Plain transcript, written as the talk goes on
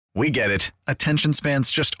We get it. Attention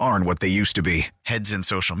spans just aren't what they used to be. Heads in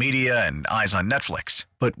social media and eyes on Netflix.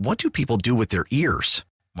 But what do people do with their ears?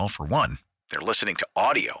 Well, for one, they're listening to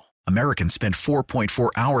audio. Americans spend 4.4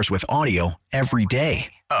 hours with audio every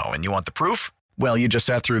day. Oh, and you want the proof? Well, you just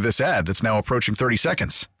sat through this ad that's now approaching 30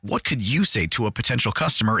 seconds. What could you say to a potential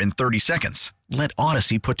customer in 30 seconds? Let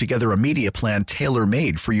Odyssey put together a media plan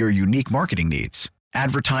tailor-made for your unique marketing needs.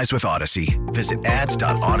 Advertise with Odyssey. Visit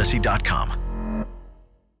ads.odyssey.com.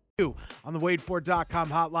 On the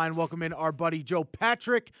WadeFord.com hotline, welcome in our buddy Joe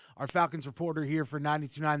Patrick, our Falcons reporter here for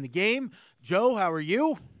 92.9 The Game. Joe, how are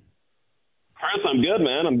you? Chris, I'm good,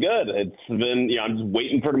 man. I'm good. It's been, I'm just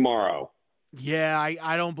waiting for tomorrow. Yeah,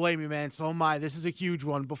 I don't blame you, man. So am I. This is a huge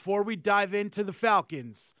one. Before we dive into the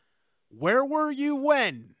Falcons, where were you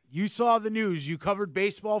when you saw the news? You covered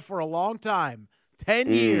baseball for a long time,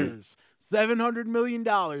 10 years, $700 million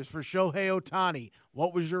for Shohei Ohtani.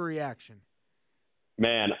 What was your reaction?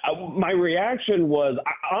 Man, my reaction was,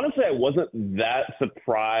 honestly, I wasn't that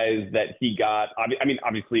surprised that he got – I mean,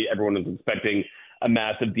 obviously everyone was expecting a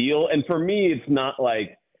massive deal. And for me, it's not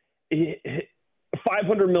like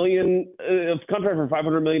 $500 million – a contract for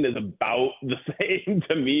 $500 million is about the same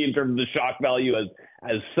to me in terms of the shock value as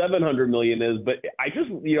 $700 million is. But I just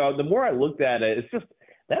 – the more I looked at it, it's just –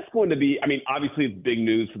 that's going to be – I mean, obviously it's big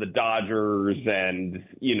news for the Dodgers and,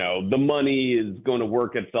 the money is going to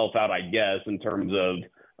work itself out, I guess, in terms of,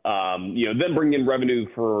 them bringing in revenue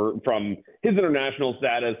from his international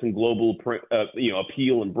status and global,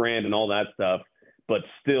 appeal and brand and all that stuff. But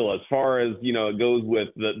still, as far as, it goes with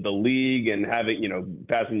the league and having,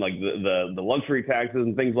 passing like the luxury taxes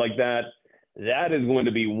and things like that, that is going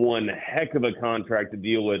to be one heck of a contract to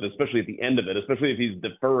deal with, especially at the end of it, especially if he's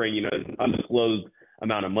deferring, an undisclosed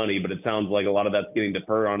amount of money, but it sounds like a lot of that's getting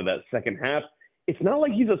deferred onto that second half. It's not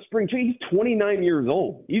like he's a spring chicken. He's 29 years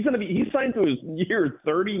old. He's signed to his year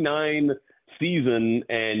 39 season.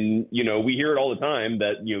 And, we hear it all the time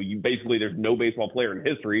that, there's no baseball player in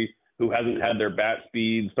history who hasn't had their bat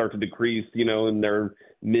speed start to decrease, in their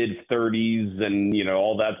mid-30s and,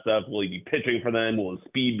 all that stuff. Will he be pitching for them? Will his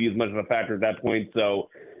speed be as much of a factor at that point? So,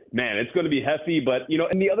 man, it's going to be hefty. But,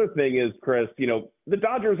 and the other thing is, Chris, the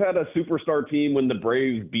Dodgers had a superstar team when the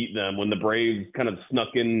Braves beat them, when the Braves kind of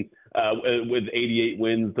snuck in with 88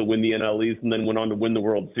 wins to win the NL East and then went on to win the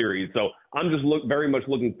World Series. So I'm just very much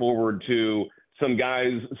looking forward to some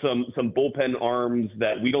guys, some bullpen arms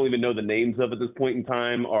that we don't even know the names of at this point in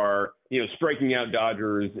time are, striking out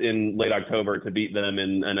Dodgers in late October to beat them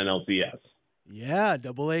in an NLCS. Yeah,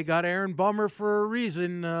 Double-A got Aaron Bummer for a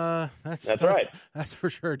reason. That's right. That's for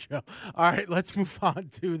sure, Joe. All right, let's move on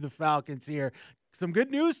to the Falcons here. Some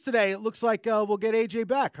good news today. It looks like we'll get AJ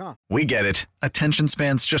back, huh? We get it. Attention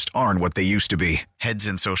spans just aren't what they used to be. Heads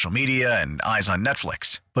in social media and eyes on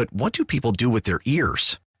Netflix. But what do people do with their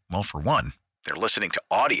ears? Well, for one, they're listening to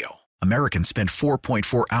audio. Americans spend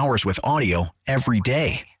 4.4 hours with audio every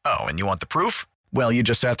day. Oh, and you want the proof? Well, you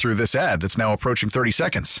just sat through this ad that's now approaching 30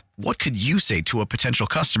 seconds. What could you say to a potential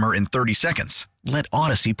customer in 30 seconds? Let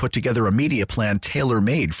Odyssey put together a media plan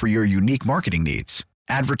tailor-made for your unique marketing needs.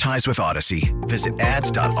 Advertise with Odyssey. Visit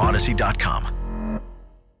ads.odyssey.com.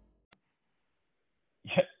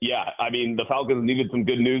 Yeah, I mean, the Falcons needed some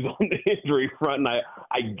good news on the injury front, and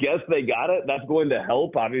I guess they got it. That's going to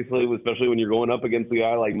help, obviously, especially when you're going up against a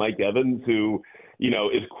guy like Mike Evans, who,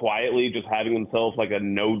 is quietly just having himself like a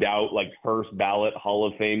no-doubt, like first ballot Hall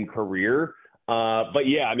of Fame career. But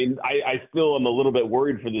yeah, I mean, I still am a little bit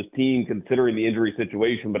worried for this team considering the injury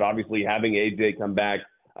situation, but obviously having AJ come back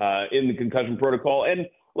in the concussion protocol. And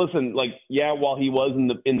listen, while he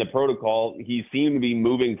was in the protocol, he seemed to be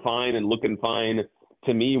moving fine and looking fine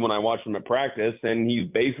to me when I watched him at practice. And he's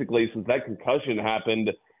basically, since that concussion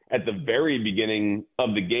happened at the very beginning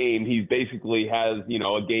of the game, he basically has,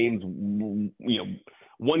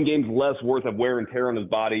 one game's less worth of wear and tear on his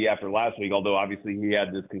body after last week, although obviously he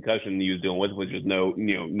had this concussion he was dealing with, which is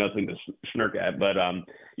nothing to snirk at. But,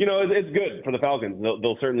 it's good for the Falcons.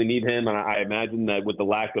 They'll certainly need him. And I imagine that with the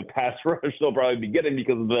lack of pass rush they'll probably be getting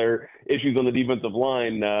because of their issues on the defensive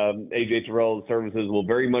line, A.J. Terrell's services will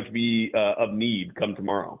very much be of need come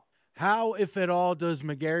tomorrow. How, if at all, does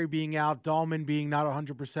McGarry being out, Dahlman being not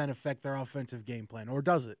 100% affect their offensive game plan, or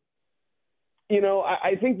does it?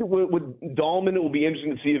 I think that with Dahlman, it will be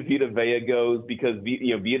interesting to see if Vita Vea goes because,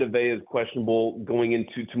 Vita Vea is questionable going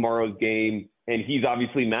into tomorrow's game, and he's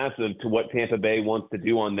obviously massive to what Tampa Bay wants to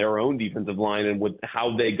do on their own defensive line and with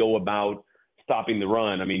how they go about stopping the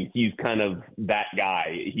run. I mean, he's kind of that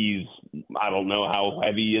guy. I don't know how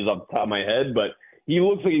heavy he is off the top of my head, but he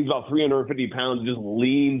looks like he's about 350 pounds, just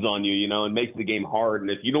leans on you, and makes the game hard. And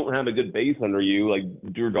if you don't have a good base under you, like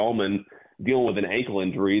Drew Dahlman, dealing with an ankle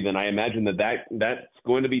injury, then I imagine that's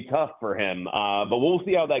going to be tough for him. But we'll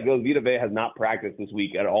see how that goes. Vita Vea has not practiced this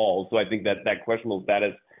week at all, so I think that questionable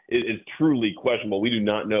status is truly questionable. We do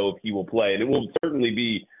not know if he will play, and it will certainly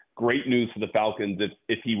be great news for the Falcons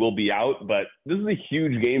if he will be out. But this is a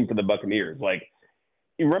huge game for the Buccaneers. Like,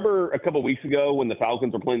 you remember a couple of weeks ago when the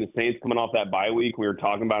Falcons were playing the Saints coming off that bye week, we were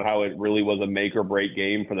talking about how it really was a make or break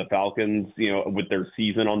game for the Falcons, with their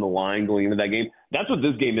season on the line going into that game. That's what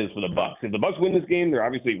this game is for the Bucs. If the Bucs win this game, they're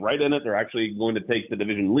obviously right in it. They're actually going to take the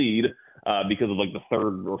division lead because of like the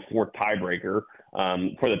third or fourth tiebreaker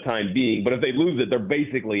for the time being. But if they lose it, they're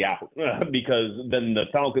basically out because then the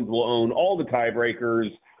Falcons will own all the tiebreakers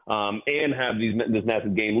and have this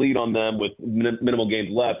massive game lead on them with minimal games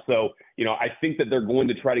left. So, I think that they're going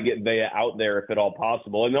to try to get Vea out there if at all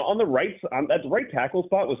possible. And on the at the right tackle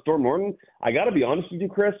spot with Storm Norton, I got to be honest with you,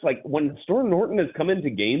 Chris, like when Storm Norton has come into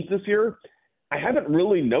games this year, I haven't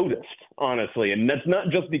really noticed, honestly. And that's not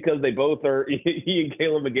just because they both are, he and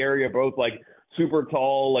Caleb McGarry are both like super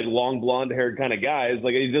tall, like long blonde haired kind of guys.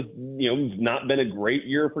 Like it just, it's not been a great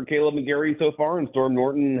year for Caleb McGarry so far. And Storm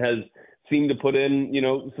Norton has seemed to put in,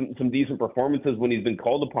 some decent performances when he's been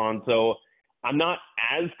called upon. So I'm not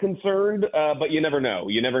as concerned, but you never know.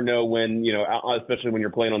 You never know when, especially when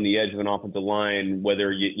you're playing on the edge of an offensive line,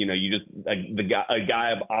 whether you just a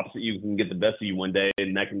guy opposite you can get the best of you one day,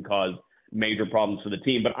 and that can cause major problems for the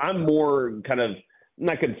team. But I'm more kind of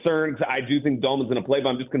not concerned. I do think Dolman's going to play, but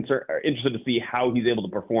I'm just interested to see how he's able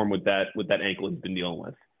to perform with that ankle he's been dealing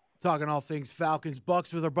with. Talking all things Falcons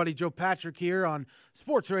Bucks with our buddy Joe Patrick here on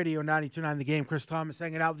Sports Radio 92.9 The Game. Chris Thomas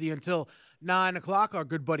hanging out with you until 9 o'clock. Our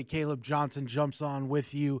good buddy Caleb Johnson jumps on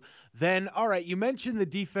with you. Then, all right, you mentioned the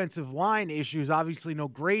defensive line issues. Obviously, no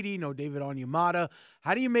Grady, no David Onyemata.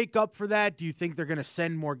 How do you make up for that? Do you think they're going to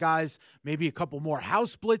send more guys, maybe a couple more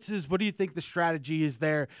house blitzes? What do you think the strategy is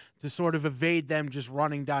there to sort of evade them just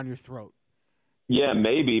running down your throat? Yeah,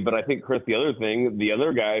 maybe. But I think, Chris, the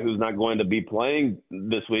other guy who's not going to be playing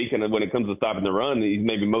this week, and when it comes to stopping the run, he's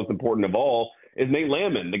maybe most important of all, is Nate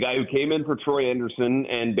Landman, the guy who came in for Troy Anderson.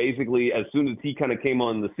 And basically, as soon as he kind of came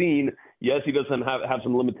on the scene, yes, he doesn't have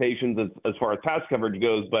some limitations as far as pass coverage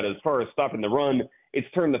goes, but as far as stopping the run, it's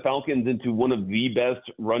turned the Falcons into one of the best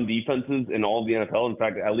run defenses in all of the NFL. In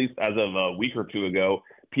fact, at least as of a week or two ago,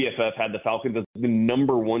 PFF had the Falcons as the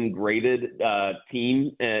number one graded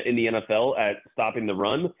team in the NFL at stopping the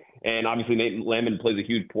run. And obviously Nate Landman plays a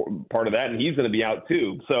huge part of that, and he's going to be out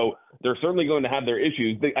too. So they're certainly going to have their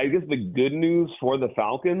issues. I guess the good news for the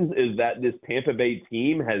Falcons is that this Tampa Bay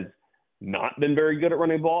team has not been very good at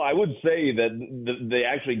running ball. I would say that they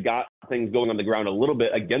actually got things going on the ground a little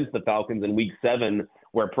bit against the Falcons in Week 7,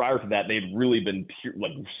 where prior to that they'd really been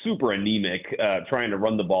super anemic trying to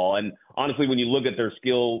run the ball. And honestly, when you look at their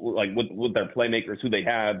skill, like with their playmakers who they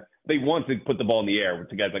have, they want to put the ball in the air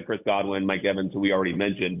with guys like Chris Godwin, Mike Evans, who we already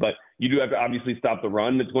mentioned. But you do have to obviously stop the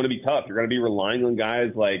run. It's going to be tough. You're going to be relying on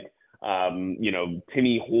guys like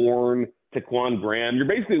Timmy Horn, Taquan Graham. You're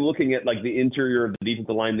basically looking at like the interior of the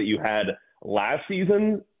defensive line that you had last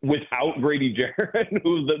season without Grady Jarrett,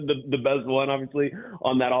 who's the best one, obviously,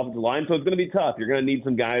 on that offensive line. So it's going to be tough. You're going to need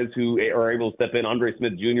some guys who are able to step in. Andre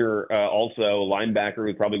Smith Jr., also a linebacker,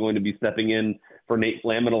 who's probably going to be stepping in for Nate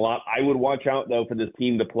Landman a lot. I would watch out, though, for this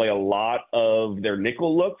team to play a lot of their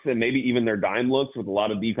nickel looks and maybe even their dime looks with a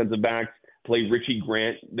lot of defensive backs. Play Richie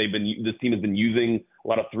Grant. This team has been using a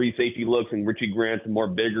lot of three safety looks, and Richie Grant's a more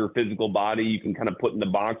bigger physical body you can kind of put in the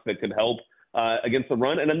box that could help against the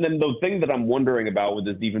run. And then the thing that I'm wondering about with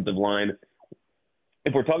this defensive line,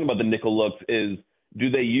 if we're talking about the nickel looks, is do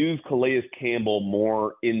they use Calais Campbell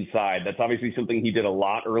more inside? That's obviously something he did a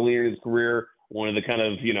lot earlier in his career. One of the kind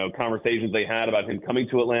of, conversations they had about him coming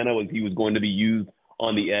to Atlanta was he was going to be used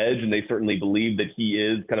on the edge, and they certainly believe that he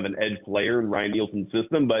is kind of an edge player in Ryan Nielsen's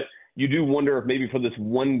system. But you do wonder if maybe for this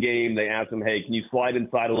one game they ask him, hey, can you slide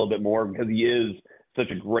inside a little bit more, because he is such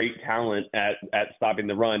a great talent at stopping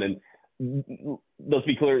the run. And let's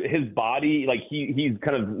be clear, his body, like he's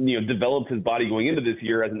kind of, developed his body going into this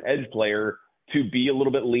year as an edge player to be a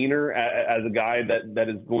little bit leaner as a guy that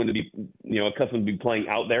is going to be, accustomed to be playing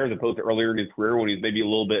out there as opposed to earlier in his career when he's maybe a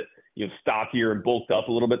little bit, stockier and bulked up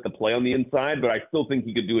a little bit to play on the inside. But I still think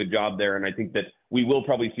he could do a job there. And I think that we will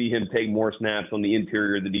probably see him take more snaps on the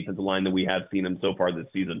interior of the defensive line than we have seen him so far this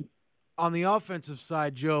season. On the offensive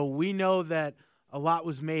side, Joe, we know that a lot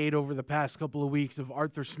was made over the past couple of weeks of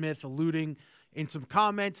Arthur Smith alluding in some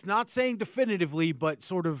comments, not saying definitively, but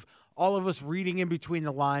sort of all of us reading in between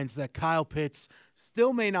the lines that Kyle Pitts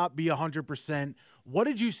still may not be 100%. What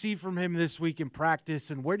did you see from him this week in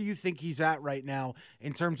practice, and where do you think he's at right now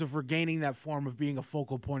in terms of regaining that form of being a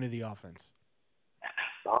focal point of the offense?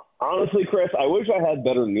 Honestly, Chris, I wish I had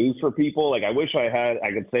better news for people. Like, I wish I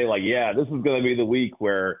could say, like, yeah, this is going to be the week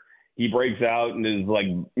where he breaks out and is like,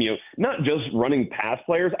 not just running past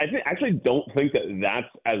players. Actually don't think that that's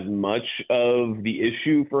as much of the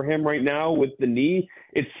issue for him right now with the knee.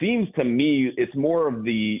 It seems to me it's more of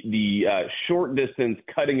the short distance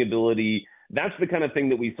cutting ability. That's the kind of thing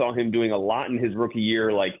that we saw him doing a lot in his rookie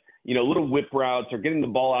year, like, little whip routes or getting the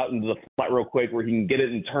ball out into the flat real quick where he can get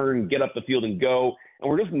it and turn, get up the field and go. And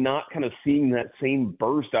we're just not kind of seeing that same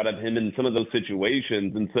burst out of him in some of those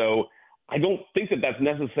situations. And so I don't think that that's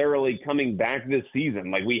necessarily coming back this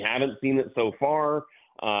season. Like, we haven't seen it so far,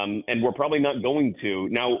 and we're probably not going to.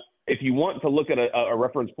 Now, if you want to look at a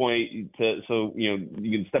reference point so you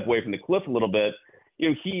can step away from the cliff a little bit,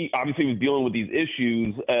 he obviously was dealing with these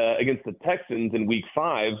issues against the Texans in week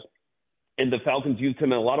 5, and the Falcons used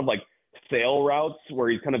him in a lot of like sail routes where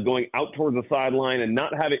he's kind of going out towards the sideline and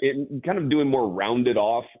not having it, kind of doing more rounded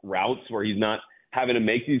off routes where he's not having to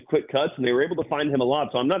make these quick cuts, and they were able to find him a lot.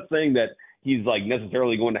 So I'm not saying that he's like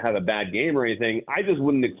necessarily going to have a bad game or anything. I just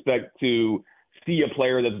wouldn't expect to see a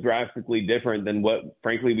player that's drastically different than what,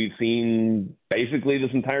 frankly, we've seen basically this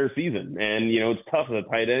entire season. And, it's tough as a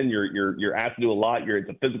tight end. You're asked to do a lot. It's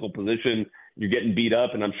a physical position. You're getting beat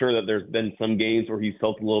up. And I'm sure that there's been some games where he's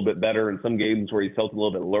felt a little bit better and some games where he's felt a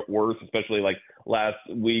little bit worse, especially like last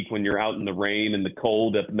week when you're out in the rain and the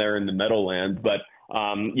cold up there in the Meadowlands. But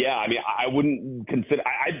I wouldn't consider.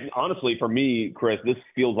 I honestly, for me, Chris, this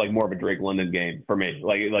feels like more of a Drake London game for me.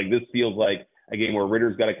 Like this feels like a game where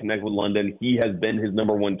Ritter's got to connect with London. He has been his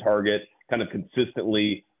number one target kind of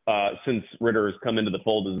consistently since Ritter has come into the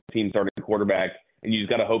fold as the team starting quarterback. And you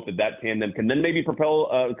just got to hope that tandem can then maybe propel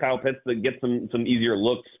Kyle Pitts to get some easier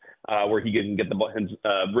looks where he can get the ball.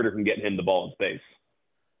 Ritter can get him the ball in space.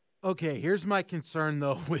 Okay, here's my concern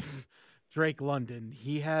though with Drake London.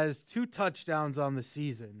 He has 2 touchdowns on the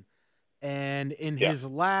season, and in his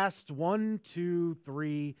last 5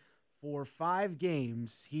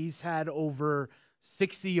 games, he's had over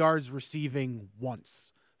 60 yards receiving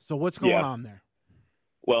once. So what's going on there?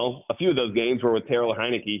 Well, a few of those games were with Taylor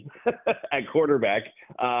Heineke at quarterback.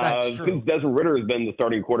 That's true. Since Desmond Ritter has been the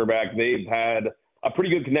starting quarterback, they've had a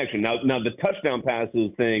pretty good connection. Now the touchdown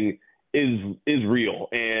passes thing is real,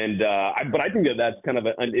 and but I think that's kind of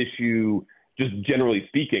an issue just generally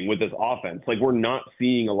speaking with this offense. Like, we're not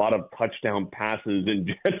seeing a lot of touchdown passes in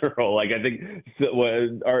general. Like, I think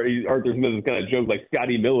Arthur Smith is kind of joked, like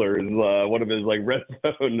Scotty Miller is one of his like red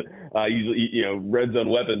zone red zone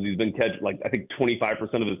weapons. He's been I think 25%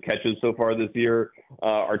 of his catches so far this year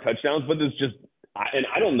are touchdowns. But it's just, and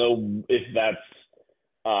I don't know if that's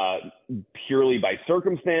purely by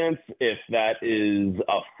circumstance, if that is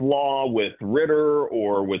a flaw with Ritter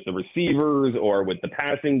or with the receivers or with the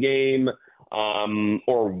passing game,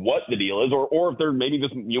 or what the deal is, or if they're maybe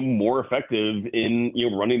just more effective in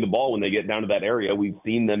running the ball when they get down to that area. We've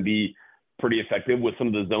seen them be pretty effective with some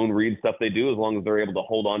of the zone read stuff they do, as long as they're able to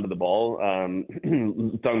hold on to the ball.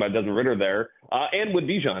 Talking about Desmond Ritter there, and with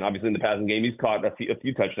Bijan, obviously in the passing game, he's caught a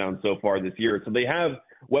few touchdowns so far this year. So they have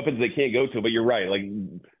weapons they can't go to. But you're right, like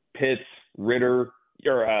Pitts, Ritter,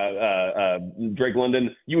 or Drake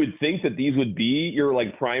London, you would think that these would be your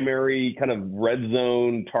like primary kind of red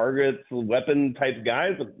zone targets, weapon type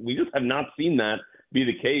guys, but we just have not seen that be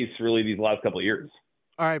the case really these last couple of years.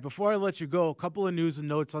 All right, before I let you go, a couple of news and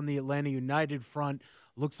notes on the Atlanta United front.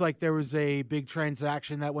 Looks like there was a big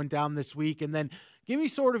transaction that went down this week, and then give me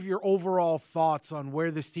sort of your overall thoughts on where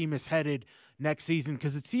this team is headed next season,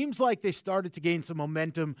 because it seems like they started to gain some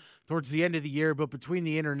momentum towards the end of the year, but between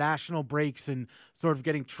the international breaks and sort of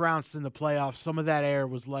getting trounced in the playoffs, some of that air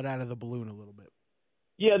was let out of the balloon a little bit.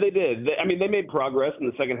 Yeah, they did. They made progress in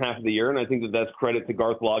the second half of the year, and I think that's credit to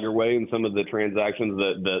Garth Lagerwey and some of the transactions,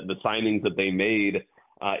 the signings that they made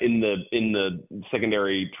in the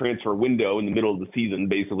secondary transfer window in the middle of the season,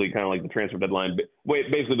 basically kind of like the transfer deadline.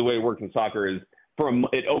 Basically, the way it works in soccer is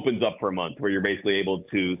it opens up for a month where you're basically able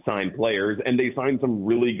to sign players, and they signed some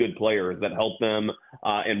really good players that help them,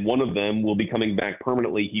 and one of them will be coming back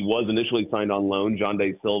permanently. He was initially signed on loan,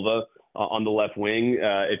 Jonde Silva, on the left wing.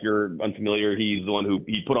 If you're unfamiliar, he's the one who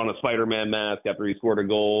he put on a Spider-Man mask after he scored a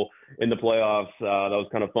goal in the playoffs. That was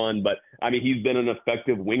kind of fun. But, he's been an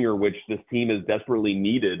effective winger, which this team has desperately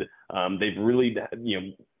needed. They've really,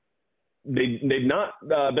 they've not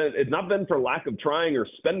been, it's not been for lack of trying or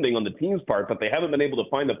spending on the team's part, but they haven't been able to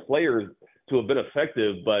find the players to have been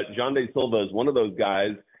effective. But Jonde Silva is one of those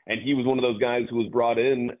guys, and he was one of those guys who was brought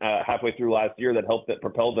in halfway through last year that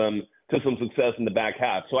propelled them to some success in the back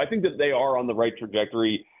half. So I think that they are on the right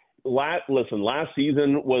trajectory. Last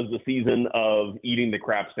season was the season of eating the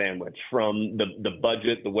crap sandwich from the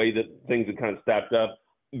budget, the way that things had kind of stacked up.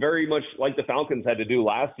 very much like the Falcons had to do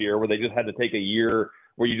last year, where they just had to take a year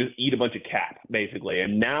where you just eat a bunch of cap, basically.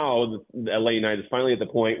 And now the LA United is finally at the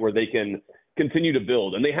point where they can continue to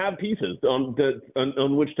build, and they have pieces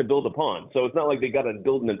on which to build upon. So it's not like they got to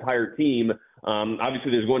build an entire team.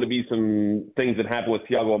 Obviously, there's going to be some things that happen with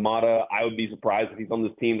Thiago Almada. I would be surprised if he's on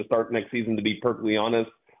this team to start next season, to be perfectly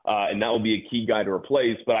honest. And that will be a key guy to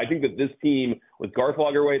replace. But I think that this team, with Garth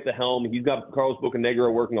Lagerwey at the helm, he's got Carlos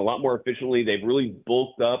Bocanegra working a lot more efficiently. They've really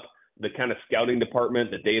bulked up the kind of scouting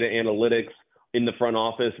department, the data analytics in the front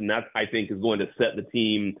office, and that, I think, is going to set the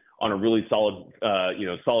team on a really solid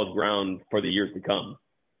ground for the years to come.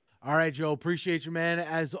 All right, Joe, appreciate you, man.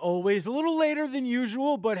 As always, a little later than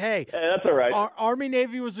usual, but hey, that's all right.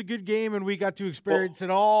 Army-Navy was a good game, and we got to experience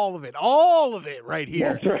all of it right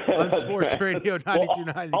here on Sports Radio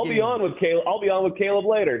 92.9. I'll be on with Caleb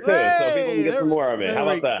later too, so people can get some more of me. How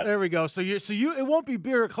about that? There we go. So you, it won't be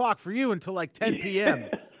beer o'clock for you until like 10 p.m.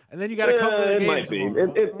 And then you got to cover the game. It might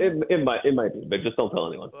be, but just don't tell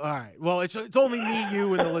anyone. All right. Well, it's only me,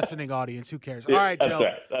 you, and the listening audience. Who cares? All right, Joe.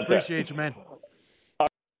 Appreciate you, man.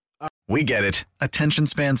 We get it. Attention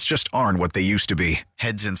spans just aren't what they used to be.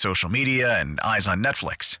 Heads in social media and eyes on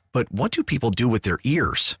Netflix. But what do people do with their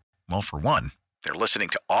ears? Well, for one, they're listening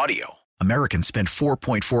to audio. Americans spend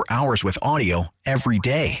 4.4 hours with audio every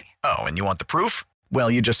day. Oh, and you want the proof?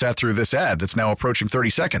 Well, you just sat through this ad that's now approaching 30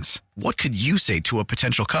 seconds. What could you say to a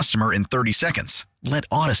potential customer in 30 seconds? Let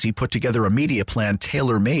Odyssey put together a media plan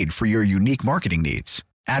tailor-made for your unique marketing needs.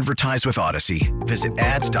 Advertise with Odyssey. Visit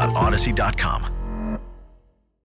ads.odyssey.com.